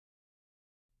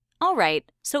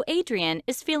Alright, so Adrian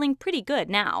is feeling pretty good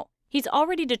now. He's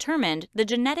already determined the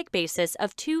genetic basis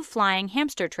of 2 flying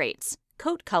hamster traits,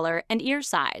 coat color and ear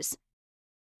size.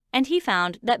 And he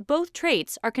found that both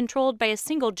traits are controlled by a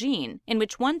single gene, in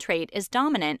which one trait is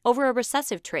dominant over a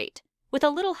recessive trait. With a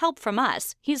little help from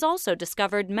us, he's also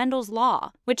discovered Mendel's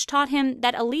law, which taught him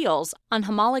that alleles on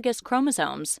homologous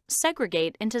chromosomes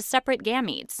segregate into separate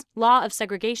gametes, law of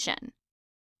segregation.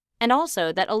 And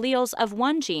also that alleles of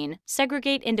one gene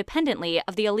segregate independently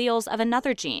of the alleles of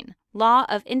another gene, law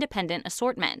of independent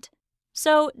assortment.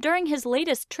 So, during his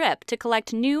latest trip to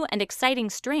collect new and exciting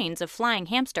strains of flying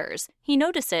hamsters, he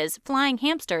notices flying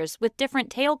hamsters with different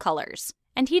tail colors,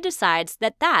 and he decides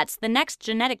that that's the next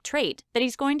genetic trait that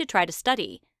he's going to try to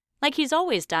study. Like he's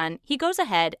always done, he goes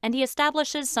ahead and he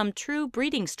establishes some true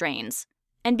breeding strains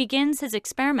and begins his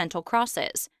experimental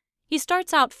crosses. He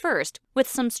starts out first with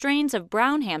some strains of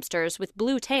brown hamsters with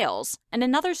blue tails and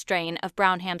another strain of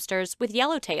brown hamsters with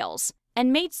yellow tails,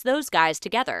 and mates those guys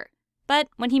together. But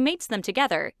when he mates them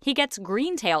together, he gets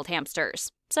green-tailed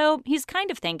hamsters. So he's kind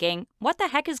of thinking, what the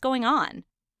heck is going on?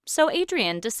 So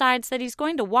Adrian decides that he's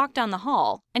going to walk down the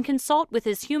hall and consult with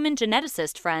his human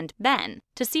geneticist friend, Ben,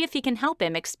 to see if he can help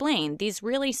him explain these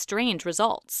really strange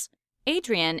results.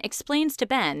 Adrian explains to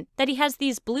Ben that he has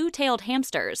these blue-tailed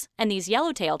hamsters and these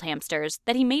yellow-tailed hamsters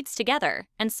that he mates together,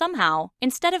 and somehow,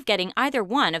 instead of getting either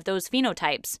one of those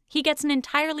phenotypes, he gets an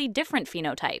entirely different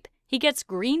phenotype. He gets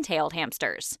green-tailed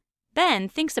hamsters. Ben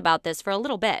thinks about this for a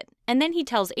little bit, and then he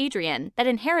tells Adrian that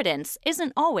inheritance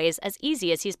isn't always as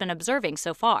easy as he's been observing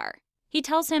so far. He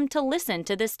tells him to listen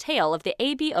to this tale of the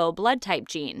ABO blood type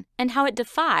gene and how it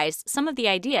defies some of the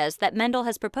ideas that Mendel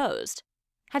has proposed.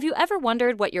 Have you ever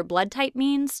wondered what your blood type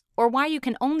means, or why you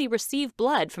can only receive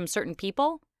blood from certain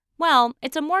people? Well,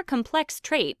 it's a more complex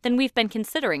trait than we've been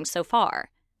considering so far.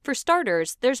 For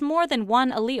starters, there's more than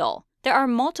one allele. There are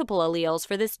multiple alleles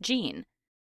for this gene.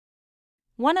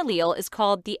 One allele is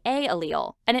called the A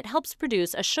allele, and it helps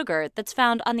produce a sugar that's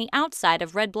found on the outside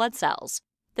of red blood cells.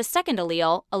 The second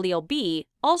allele, allele B,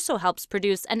 also helps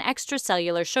produce an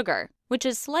extracellular sugar, which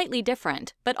is slightly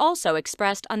different, but also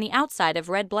expressed on the outside of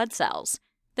red blood cells.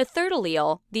 The third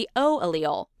allele, the O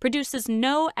allele, produces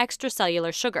no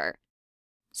extracellular sugar.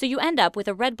 So you end up with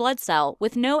a red blood cell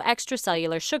with no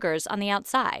extracellular sugars on the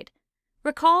outside.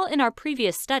 Recall in our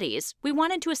previous studies, we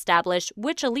wanted to establish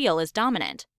which allele is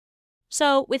dominant.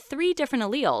 So, with 3 different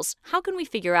alleles, how can we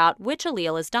figure out which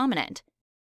allele is dominant?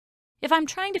 If I'm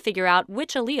trying to figure out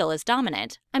which allele is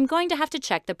dominant, I'm going to have to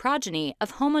check the progeny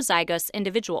of homozygous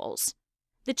individuals.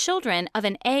 The children of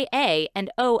an AA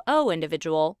and OO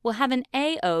individual will have an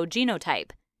AO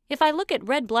genotype. If I look at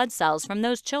red blood cells from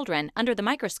those children under the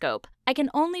microscope, I can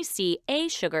only see A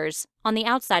sugars on the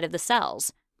outside of the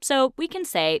cells. So we can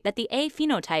say that the A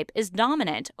phenotype is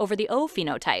dominant over the O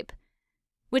phenotype.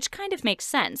 Which kind of makes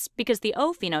sense because the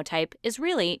O phenotype is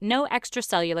really no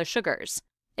extracellular sugars.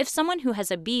 If someone who has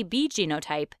a BB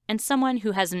genotype and someone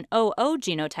who has an OO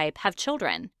genotype have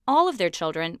children, all of their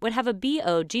children would have a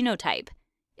BO genotype.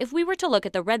 If we were to look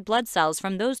at the red blood cells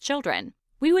from those children,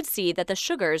 we would see that the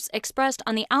sugars expressed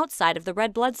on the outside of the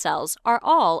red blood cells are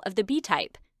all of the B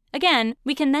type. Again,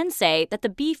 we can then say that the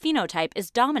B phenotype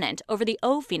is dominant over the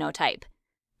O phenotype.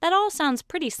 That all sounds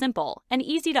pretty simple and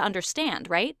easy to understand,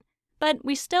 right? But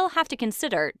we still have to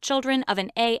consider children of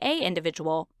an AA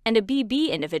individual and a BB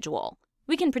individual.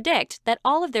 We can predict that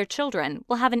all of their children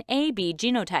will have an AB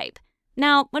genotype.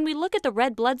 Now, when we look at the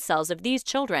red blood cells of these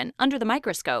children under the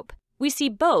microscope, we see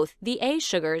both the A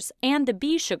sugars and the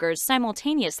B sugars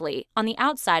simultaneously on the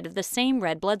outside of the same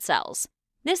red blood cells.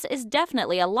 This is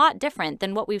definitely a lot different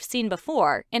than what we've seen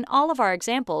before in all of our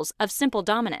examples of simple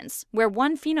dominance, where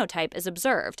one phenotype is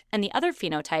observed and the other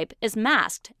phenotype is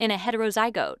masked in a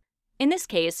heterozygote. In this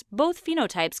case, both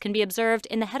phenotypes can be observed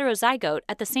in the heterozygote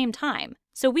at the same time,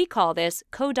 so we call this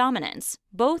codominance.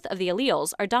 Both of the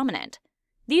alleles are dominant.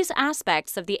 These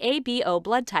aspects of the ABO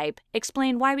blood type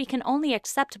explain why we can only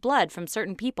accept blood from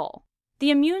certain people.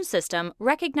 The immune system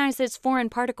recognizes foreign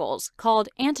particles, called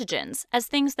antigens, as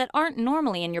things that aren't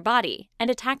normally in your body and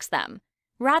attacks them.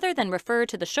 Rather than refer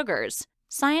to the sugars,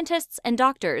 scientists and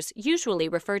doctors usually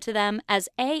refer to them as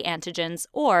A antigens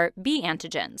or B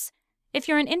antigens. If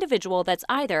you're an individual that's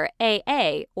either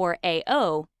AA or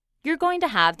AO, you're going to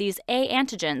have these A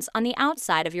antigens on the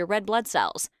outside of your red blood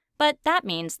cells, but that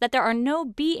means that there are no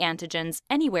B antigens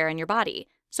anywhere in your body.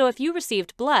 So if you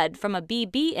received blood from a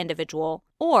BB individual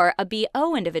or a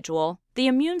BO individual, the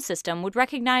immune system would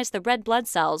recognize the red blood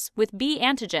cells with B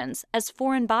antigens as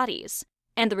foreign bodies,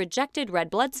 and the rejected red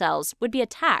blood cells would be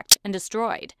attacked and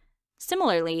destroyed.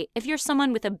 Similarly, if you're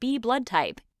someone with a B blood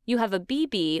type, you have a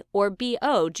BB or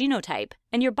BO genotype,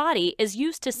 and your body is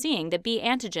used to seeing the B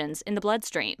antigens in the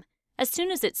bloodstream. As soon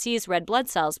as it sees red blood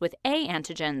cells with A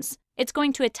antigens, it's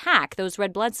going to attack those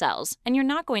red blood cells, and you're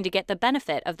not going to get the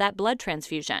benefit of that blood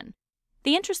transfusion.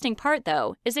 The interesting part,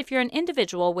 though, is if you're an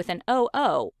individual with an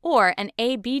OO or an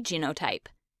AB genotype.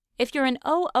 If you're an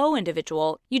OO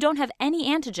individual, you don't have any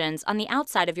antigens on the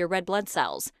outside of your red blood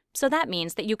cells, so that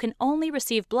means that you can only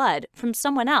receive blood from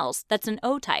someone else that's an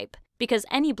O type, because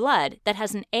any blood that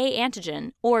has an A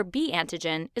antigen or B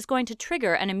antigen is going to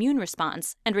trigger an immune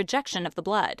response and rejection of the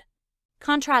blood.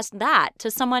 Contrast that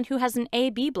to someone who has an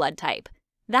AB blood type.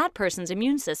 That person's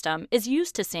immune system is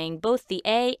used to seeing both the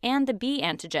A and the B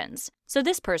antigens, so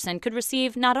this person could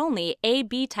receive not only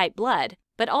AB type blood,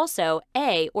 but also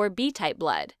A or B type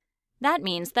blood. That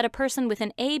means that a person with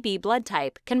an AB blood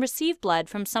type can receive blood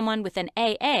from someone with an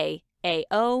AA,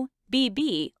 AO,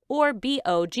 BB, or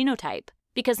BO genotype,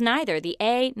 because neither the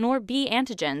A nor B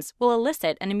antigens will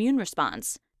elicit an immune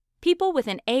response. People with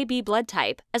an AB blood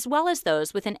type, as well as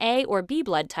those with an A or B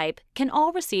blood type, can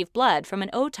all receive blood from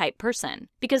an O-type person,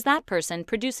 because that person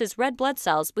produces red blood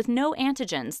cells with no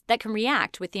antigens that can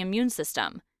react with the immune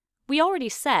system. We already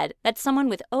said that someone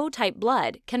with O-type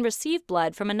blood can receive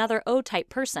blood from another O-type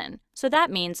person, so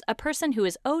that means a person who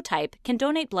is O-type can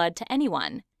donate blood to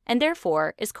anyone, and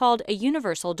therefore is called a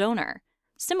universal donor.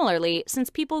 Similarly, since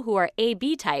people who are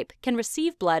AB type can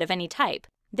receive blood of any type,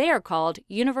 they are called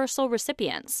universal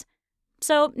recipients.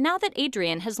 So now that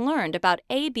Adrian has learned about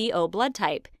ABO blood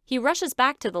type, he rushes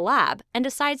back to the lab and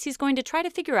decides he's going to try to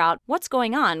figure out what's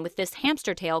going on with this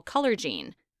hamster tail color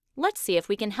gene. Let's see if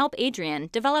we can help Adrian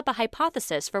develop a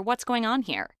hypothesis for what's going on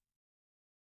here.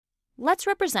 Let's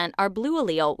represent our blue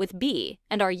allele with B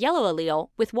and our yellow allele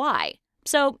with Y.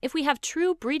 So if we have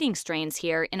true breeding strains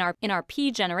here in our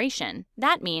P generation,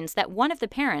 that means that one of the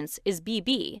parents is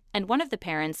BB and one of the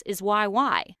parents is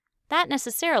YY. That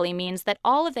necessarily means that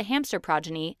all of the hamster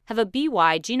progeny have a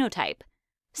BY genotype.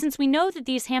 Since we know that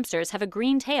these hamsters have a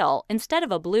green tail instead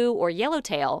of a blue or yellow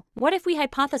tail, what if we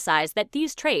hypothesize that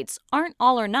these traits aren't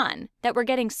all or none, that we're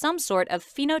getting some sort of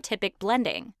phenotypic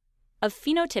blending? Of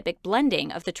phenotypic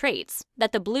blending of the traits,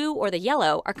 that the blue or the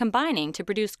yellow are combining to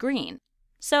produce green.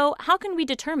 So how can we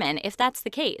determine if that's the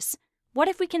case? What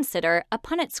if we consider a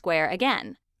Punnett square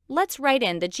again? Let's write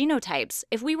in the genotypes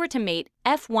if we were to mate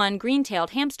F1 green-tailed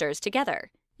hamsters together.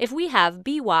 If we have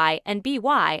BY and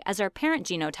BY as our parent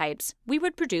genotypes, we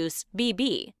would produce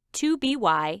BB, 2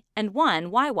 BY, and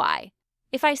 1 YY.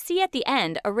 If I see at the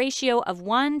end a ratio of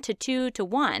 1 to 2 to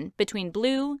 1 between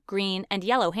blue, green, and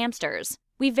yellow hamsters,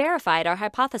 we verified our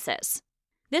hypothesis.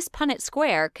 This Punnett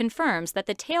square confirms that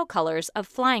the tail colors of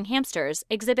flying hamsters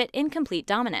exhibit incomplete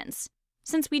dominance.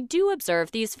 Since we do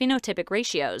observe these phenotypic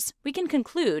ratios, we can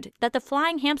conclude that the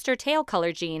flying hamster tail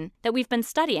color gene that we've been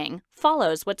studying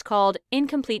follows what's called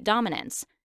incomplete dominance.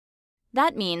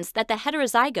 That means that the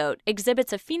heterozygote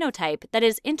exhibits a phenotype that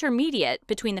is intermediate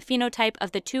between the phenotype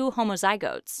of the two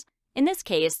homozygotes. In this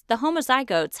case, the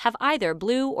homozygotes have either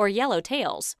blue or yellow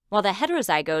tails, while the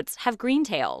heterozygotes have green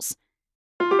tails.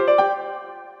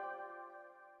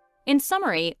 In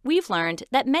summary, we've learned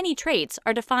that many traits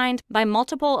are defined by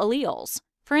multiple alleles.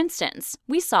 For instance,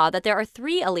 we saw that there are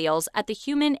 3 alleles at the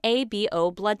human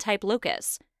ABO blood type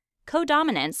locus.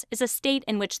 Codominance is a state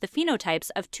in which the phenotypes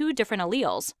of 2 different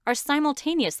alleles are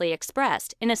simultaneously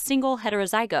expressed in a single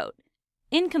heterozygote.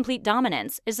 Incomplete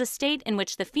dominance is a state in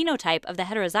which the phenotype of the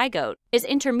heterozygote is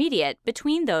intermediate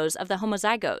between those of the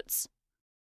homozygotes.